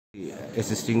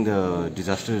Assisting the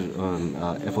disaster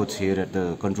efforts here at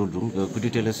the control room. Could you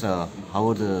tell us how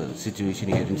are the situation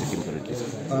here in Sikkim currently?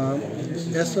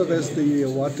 As far as the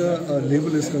water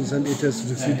level is concerned, it has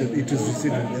receded. It is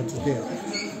receding. That's there.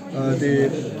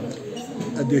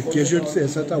 The casualties,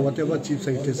 etc., whatever Chief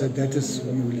Secretary said, that is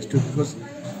we will still, because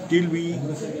till we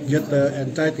get the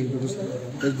entire thing, because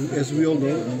as we all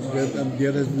know,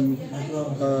 there has been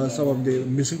some of the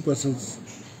missing persons.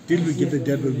 Till we get the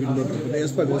dead, we will not. But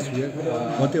as far as we are,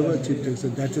 whatever Chief Secretary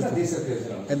said, that is the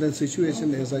thing. And the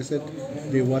situation, as I said,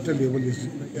 the water level is,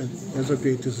 as of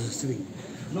today, it is receding.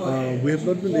 We have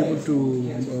not been able to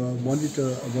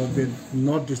monitor about the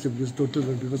north district total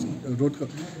because road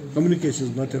communication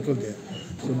is not at all there.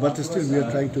 So, but still we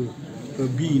are trying to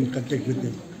be in contact with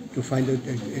them to find out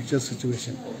the actual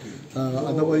situation.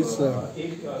 Otherwise,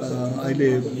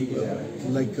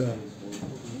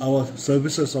 our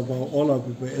services of all our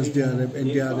people, SDRM,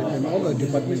 NDRM, and all our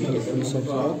departmental police officers,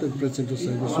 all the present to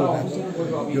service, so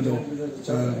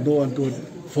that no one to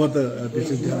further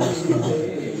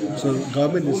disintermediate. So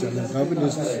government is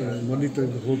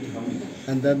monitoring the whole thing,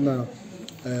 and then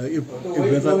if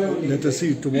weather, let us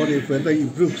see tomorrow, if weather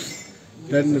improves,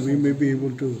 then we may be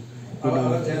able to,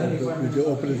 with the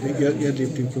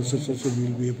airlifting process also we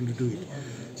will be able to do it.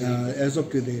 As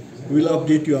of today, we will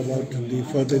update you about the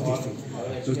further distance.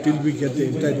 So till we get the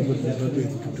entire report, we will not be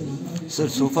able to do. Sir,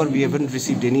 so far we haven't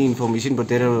received any information, but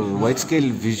there are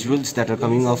wide-scale visuals that are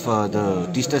coming of the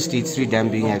Teesta Stage 3 dam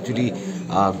being actually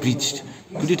breached.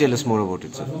 Could you tell us more about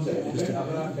it, sir?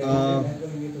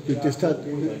 The Teesta,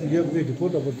 we have the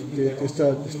report about the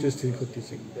Teesta Stage 3.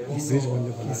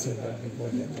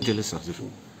 Tell us, sir.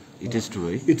 It is true,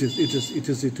 right? It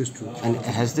is true. And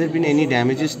has there been any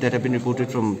damages that have been reported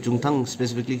from Chungthang,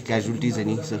 specifically casualties,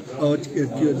 any, sir?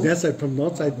 That side, from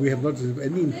north side, we have not received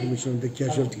any information on the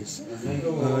casualties.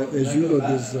 As you know,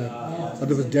 there's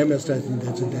dam astride,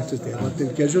 that is there. But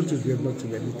the casualties, we have not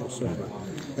seen anything so far.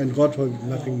 And God forbid,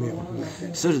 nothing may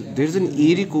happen. Sir, there's an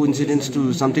eerie coincidence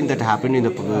to something that happened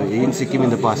in Sikkim in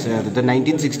the past. The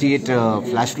 1968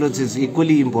 flash floods is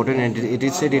equally important, and it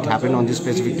is said it happened on this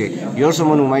specific day. You're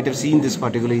someone who might have seen this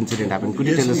particular incident happen. Could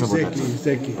you tell us about that?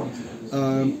 Exactly.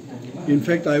 In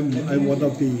fact, I'm one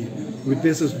of the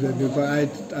witnesses.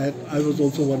 I was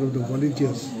also one of the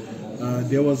volunteers.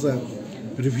 There was a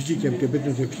refugee camp,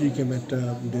 Tibetan refugee camp at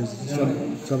the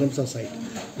Saramsa site.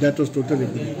 That was totally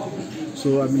brilliant.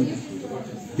 So, I mean,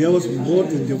 there was more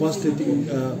than devastating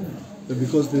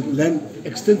because the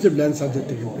extensive landslides had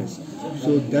taken place.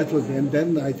 So that was, and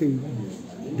then I think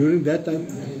during that time,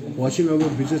 washing over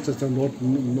bridges was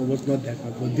not that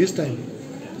much. But this time,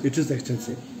 it is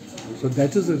extensive. So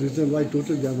that is the reason why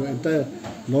totally our entire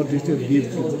northeast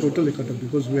is totally cut off,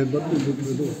 because we have not been able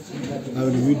to do it. I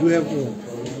mean, we do have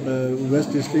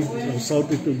west district, south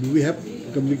district, we have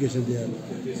communication there.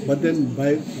 But then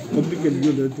by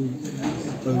communicating,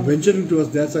 venturing towards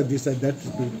that side, this side, that is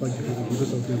quite difficult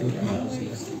because of the road.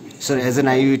 Sir, as an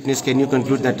eyewitness, can you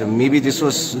conclude that maybe this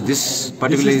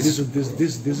particular this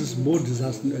is more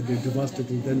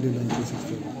devastating than the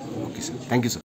 1960s? Okay, sir. Thank you, sir.